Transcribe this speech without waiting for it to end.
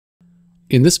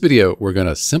In this video, we're going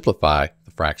to simplify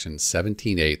the fraction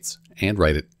 17/8 and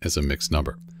write it as a mixed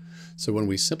number. So when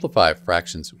we simplify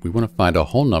fractions, we want to find a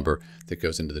whole number that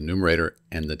goes into the numerator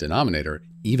and the denominator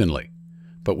evenly.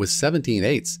 But with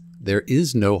 17/8, there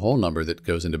is no whole number that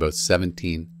goes into both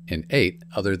 17 and 8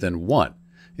 other than 1.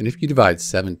 And if you divide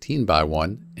 17 by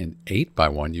 1 and 8 by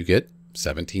 1, you get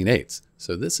 17/8.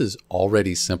 So this is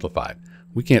already simplified.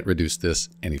 We can't reduce this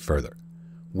any further.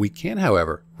 We can,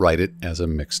 however, write it as a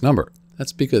mixed number.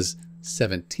 That's because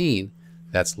 17,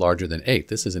 that's larger than 8.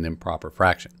 This is an improper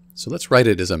fraction. So let's write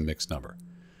it as a mixed number.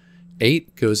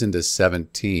 8 goes into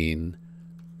 17.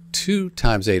 2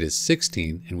 times 8 is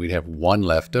 16, and we'd have 1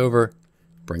 left over.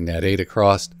 Bring that 8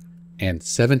 across, and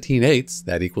 17/8,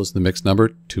 that equals the mixed number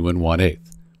 2 1/8.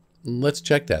 Let's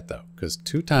check that though, because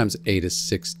 2 times 8 is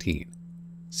 16.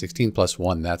 16 plus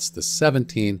 1, that's the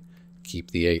 17.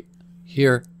 Keep the 8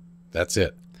 here. That's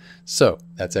it. So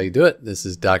that's how you do it. This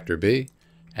is Dr. B,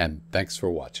 and thanks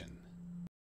for watching.